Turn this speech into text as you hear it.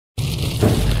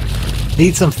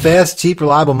Need some fast, cheap,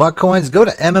 reliable MUT coins? Go to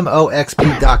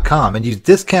MMOXP.com and use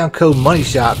discount code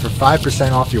MONEYSHOT for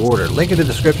 5% off your order. Link in the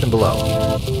description below.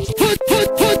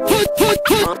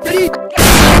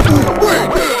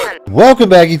 Welcome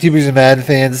back, YouTubers and Madden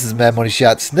fans. This is Mad Money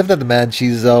Shot, sniffing at the Madden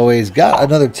cheese as always. Got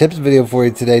another tips video for you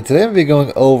today. Today I'm going to be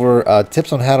going over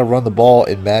tips on how to run the ball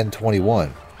in Madden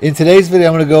 21. In today's video,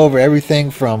 I'm going to go over everything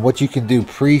from what you can do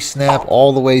pre-snap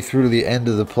all the way through to the end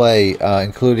of the play,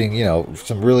 including, you know,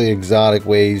 some really exotic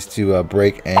ways to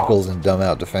break ankles and dumb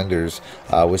out defenders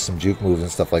with some juke moves and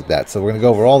stuff like that. So we're going to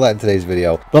go over all that in today's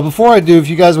video. But before I do, if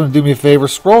you guys want to do me a favor,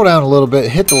 scroll down a little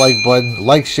bit, hit the like button,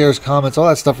 like, shares, comments, all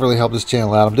that stuff really helps this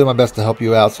channel out. I'm doing my best to help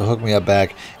you out, so hook me up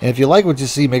back. And if you like what you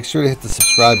see, make sure to hit the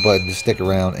subscribe button to stick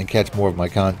around and catch more of my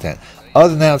content. Other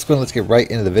than that, let's get right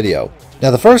into the video. Now,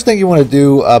 the first thing you want to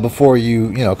do before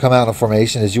you come out in a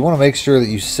formation is you want to make sure that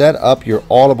you set up your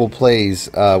audible plays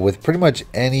with pretty much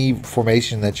any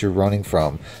formation that you're running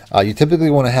from. You typically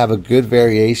want to have a good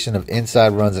variation of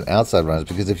inside runs and outside runs,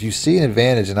 because if you see an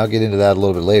advantage, and I'll get into that a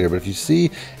little bit later, but if you see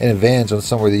an advantage on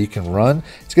somewhere that you can run,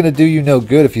 it's going to do you no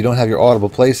good if you don't have your audible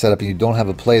play set up and you don't have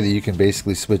a play that you can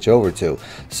basically switch over to.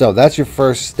 So that's your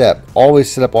first step.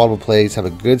 Always set up audible plays, have a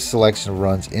good selection of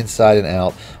runs inside and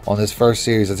out. On this first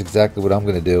series, that's exactly what I'm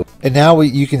going to do. And now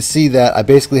you can see that I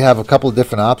basically have a couple of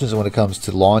different options when it comes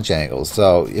to launch angles.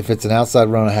 So if it's an outside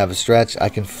run, I have a stretch. I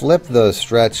can flip the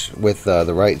stretch with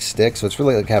the right stick. So it's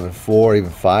really like having 4 or even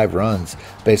 5 runs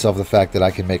based off the fact that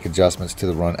I can make adjustments to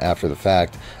the run after the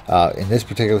fact. In this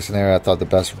particular scenario, I thought the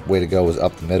best way to go was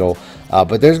up the middle.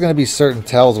 But there's going to be certain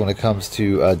tells when it comes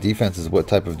to defenses, what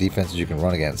type of defenses you can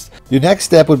run against. Your next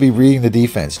step would be reading the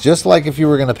defense. Just like if you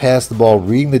were going to pass the ball,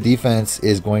 reading the defense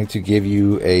is going to give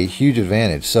you a huge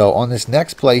advantage. So on this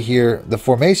next play here, the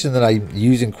formation that I'm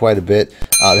using quite a bit,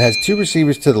 it has 2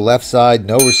 receivers to the left side,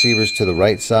 no receivers to the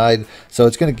right side. So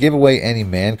it's going to give away any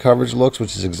man coverage looks,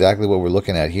 which is exactly what we're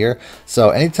looking at here. So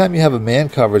anytime you have a man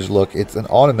coverage look, it's an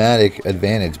automatic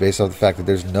advantage based off the fact that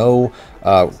there's no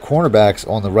cornerbacks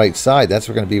on the right side. That's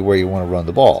going to be where you want to run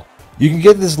the ball. You can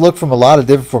get this look from a lot of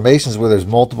different formations where there's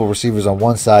multiple receivers on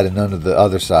one side and none of the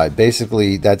other side.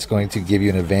 Basically, that's going to give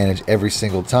you an advantage every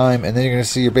single time. And then you're going to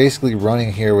see you're basically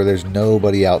running here where there's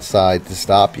nobody outside to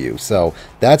stop you. So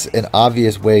that's an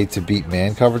obvious way to beat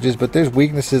man coverages, but there's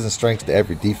weaknesses and strengths to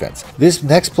every defense. This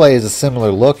next play is a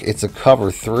similar look. It's a cover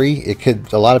 3.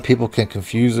 A lot of people can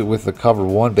confuse it with the cover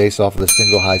 1 based off of the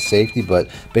single high safety, but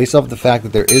based off of the fact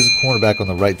that there is a cornerback on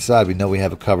the right side, we know we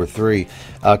have a cover 3.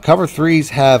 Cover 3s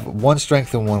have one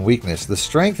strength and one weakness. The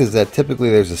strength is that typically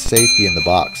there's a safety in the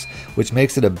box, which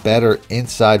makes it a better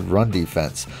inside run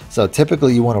defense. So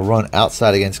typically you want to run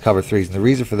outside against cover 3s, and the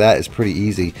reason for that is pretty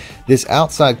easy. This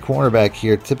outside cornerback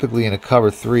here, typically in a cover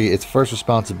 3, its first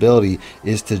responsibility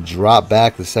is to drop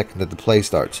back the second that the play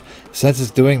starts. Since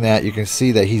it's doing that, you can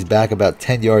see that he's back about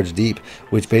 10 yards deep,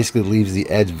 which basically leaves the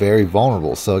edge very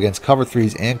vulnerable. So against cover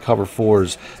 3s and cover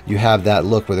 4s, you have that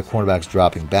look where the cornerback's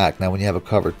dropping back. Now when you have a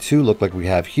cover 2 look like we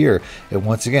have here, it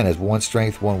once again has one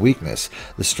strength, one weakness.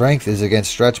 The strength is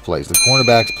against stretch plays. The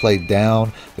cornerbacks play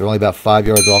down. They're only about 5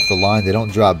 yards off the line. They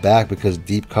don't drop back because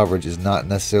deep coverage is not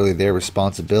necessarily their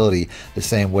responsibility the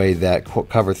same way that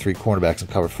cover 3 cornerbacks and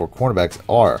cover 4 cornerbacks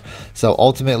are. So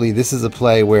ultimately, this is a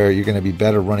play where you're going to be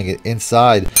better running it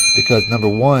inside because, number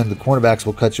 1, the cornerbacks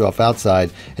will cut you off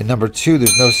outside, and number 2,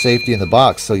 there's no safety in the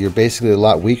box, so you're basically a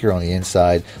lot weaker on the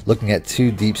inside looking at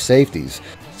 2 deep safeties.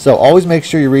 So always make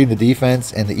sure you're reading the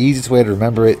defense, and the easiest way to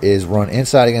remember it is run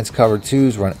inside against cover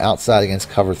 2s, run outside against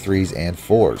cover 3s and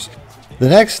 4s. The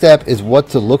next step is what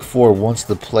to look for once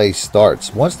the play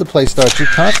starts. Once the play starts, you're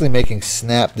constantly making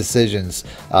snap decisions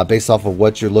based off of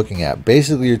what you're looking at.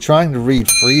 Basically, you're trying to read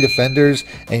free defenders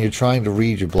and you're trying to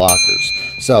read your blockers.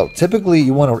 So typically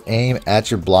you want to aim at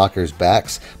your blockers'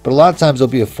 backs, but a lot of times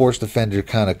there'll be a forced defender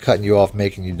kind of cutting you off,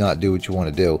 making you not do what you want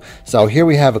to do. So here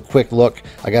we have a quick look.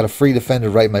 I got a free defender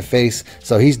right in my face,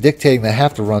 so he's dictating that I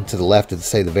have to run to the left to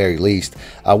say the very least.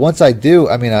 Once I do,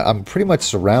 I'm pretty much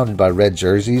surrounded by red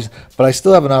jerseys, but I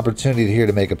still have an opportunity here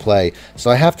to make a play.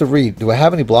 So I have to read, do I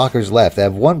have any blockers left? I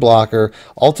have one blocker.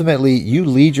 Ultimately, you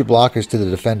lead your blockers to the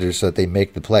defenders so that they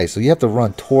make the play. So you have to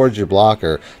run towards your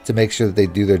blocker to make sure that they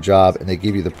do their job and they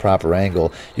give you the proper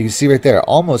angle. You can see right there,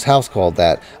 almost house called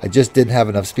that. I just didn't have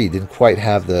enough speed, didn't quite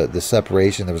have the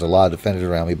separation. There was a lot of defenders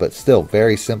around me, but still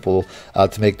very simple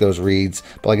to make those reads.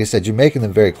 But like I said, you're making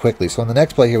them very quickly. So on the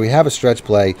next play here, we have a stretch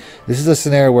play. This is a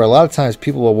scenario where a lot of times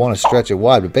people will want to stretch it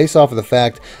wide, but based off of the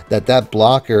fact that that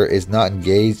blocker is not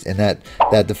engaged and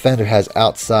that defender has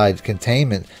outside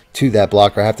containment, to that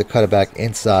blocker. I have to cut it back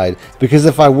inside, because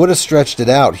if I would have stretched it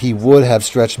out, he would have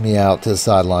stretched me out to the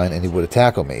sideline and he would have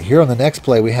tackled me. Here on the next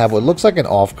play, we have what looks like an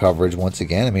off coverage once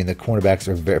again. I mean, the cornerbacks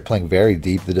are playing very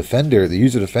deep. The defender, the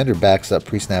user defender, backs up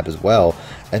pre-snap as well.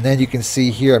 And then you can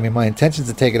see here, I mean, my intention is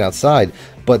to take it outside,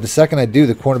 but the second I do,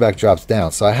 the cornerback drops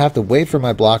down. So I have to wait for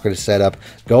my blocker to set up,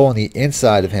 go on the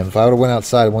inside of him. If I would have went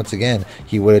outside once again,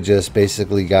 he would have just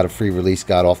basically got a free release,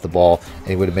 got off the ball, and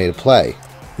he would have made a play.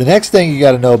 The next thing you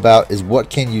got to know about is what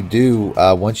can you do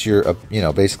once you're,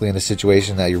 basically in a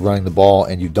situation that you're running the ball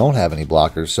and you don't have any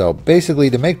blockers. So basically,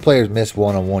 to make players miss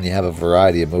one-on-one, you have a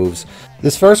variety of moves.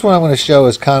 This first one I'm going to show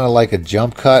is kind of like a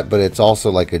jump cut, but it's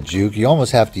also like a juke. You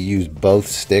almost have to use both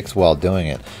sticks while doing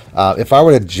it. If I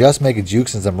were to just make a juke,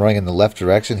 since I'm running in the left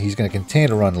direction, he's going to continue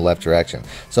to run in the left direction.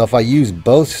 So if I use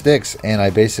both sticks and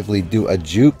I basically do a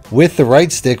juke with the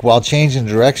right stick while changing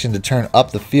direction to turn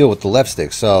up the field with the left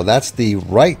stick. So that's the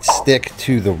right stick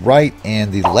to the right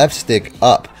and the left stick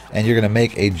up, and you're going to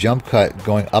make a jump cut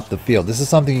going up the field. This is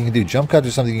something you can do. Jump cuts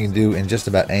are something you can do in just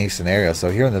about any scenario. So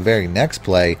here in the very next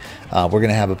play, we're going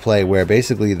to have a play where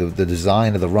basically the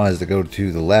design of the run is to go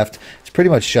to the left. It's pretty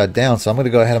much shut down. So I'm going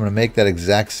to go ahead. I'm going to make that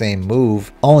exact same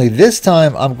move. Only this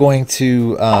time I'm going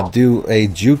to do a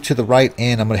juke to the right,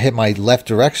 and I'm going to hit my left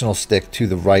directional stick to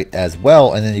the right as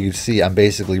well. And then you can see I'm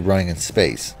basically running in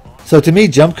space. So to me,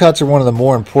 jump cuts are one of the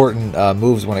more important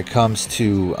moves when it comes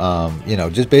to,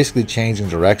 just basically changing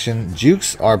direction.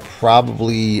 Jukes are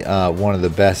probably one of the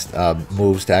best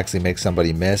moves to actually make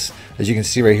somebody miss. As you can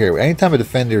see right here, anytime a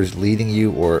defender is leading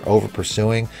you or over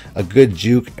pursuing, a good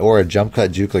juke or a jump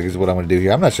cut juke, like is what I'm going to do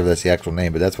here. I'm not sure if that's the actual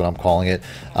name, but that's what I'm calling it.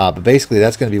 But basically,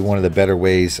 that's going to be one of the better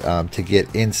ways to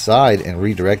get inside and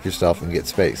redirect yourself and get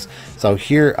space. So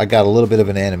here, I got a little bit of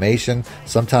an animation.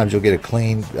 Sometimes you'll get a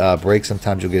clean break.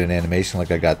 Sometimes you'll get an animation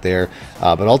like I got there,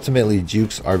 but ultimately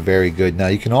jukes are very good. Now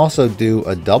you can also do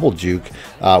a double juke,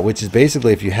 which is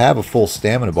basically if you have a full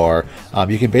stamina bar,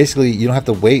 you don't have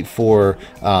to wait for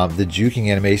the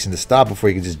juking animation to stop before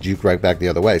you can just juke right back the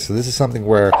other way. So this is something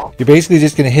where you're basically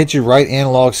just going to hit your right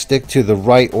analog stick to the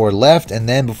right or left, and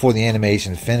then before the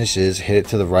animation finishes, hit it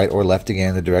to the right or left again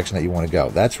in the direction that you want to go.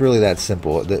 That's really that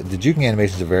simple. The juking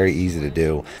animations are very easy to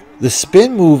do. The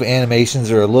spin move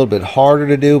animations are a little bit harder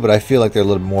to do, but I feel like they're a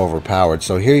little more overpowered.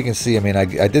 So here you can see, I mean, I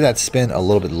did that spin a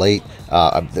little bit late.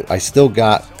 I still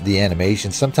got the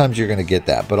animation. Sometimes you're going to get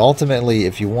that, but ultimately,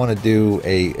 if you want to do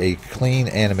a clean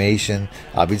animation,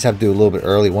 you just have to do a little bit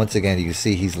early. Once again, you can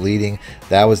see he's leading.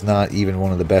 That was not even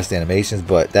one of the best animations,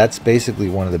 but that's basically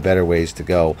one of the better ways to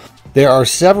go. There are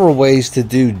several ways to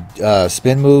do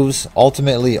spin moves.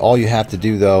 Ultimately, all you have to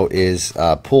do, though, is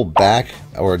pull back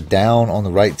or down on the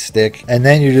right stick, and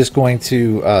then you're just going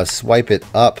to swipe it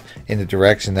up in the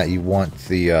direction that you want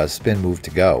the spin move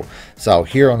to go. So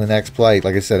here on the next play,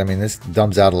 like I said, I mean, this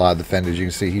dumbs out a lot of defenders. You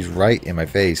can see he's right in my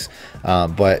face,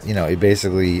 but it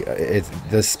basically,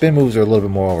 the spin moves are a little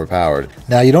bit more overpowered.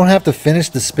 Now you don't have to finish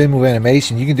the spin move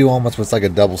animation. You can do almost what's like a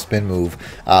double spin move,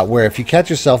 where if you catch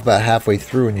yourself about halfway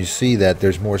through and you see that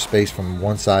there's more space from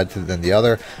one side than the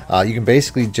other, you can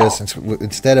basically just,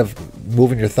 instead of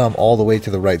moving your thumb all the way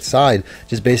to the right side,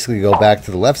 just basically go back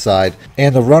to the left side,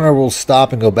 and the runner will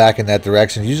stop and go back in that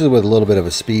direction, usually with a little bit of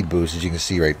a speed boost, as you can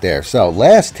see right there. So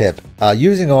last tip,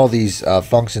 using all these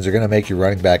functions are going to make your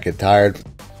running back get tired.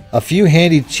 A few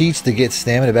handy cheats to get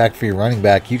stamina back for your running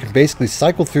back. You can basically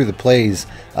cycle through the plays.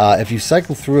 If you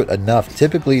cycle through it enough,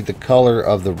 typically the color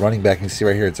of the running back, you can see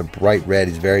right here, it's a bright red.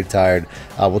 He's very tired.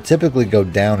 Will typically go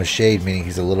down a shade, meaning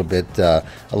he's a little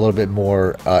bit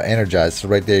more energized. So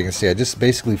right there, you can see I just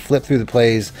basically flip through the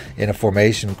plays in a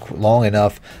formation long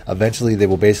enough. Eventually, they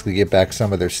will basically get back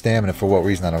some of their stamina. For what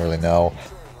reason, I don't really know.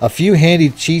 A few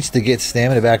handy cheats to get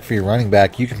stamina back for your running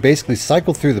back. You can basically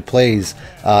cycle through the plays.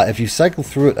 If you cycle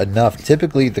through it enough,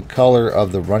 typically the color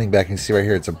of the running back, you can see right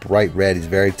here, it's a bright red. He's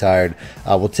very tired.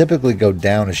 Will typically go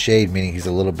down a shade, meaning he's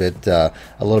a little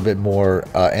bit more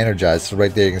energized. So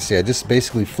right there, you can see I just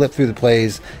basically flip through the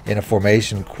plays in a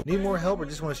formation. Need more help or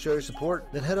just want to show your support?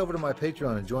 Then head over to my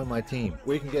Patreon and join my team,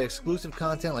 where you can get exclusive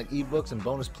content like ebooks and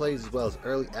bonus plays, as well as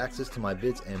early access to my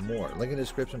vids and more. Link in the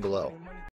description below.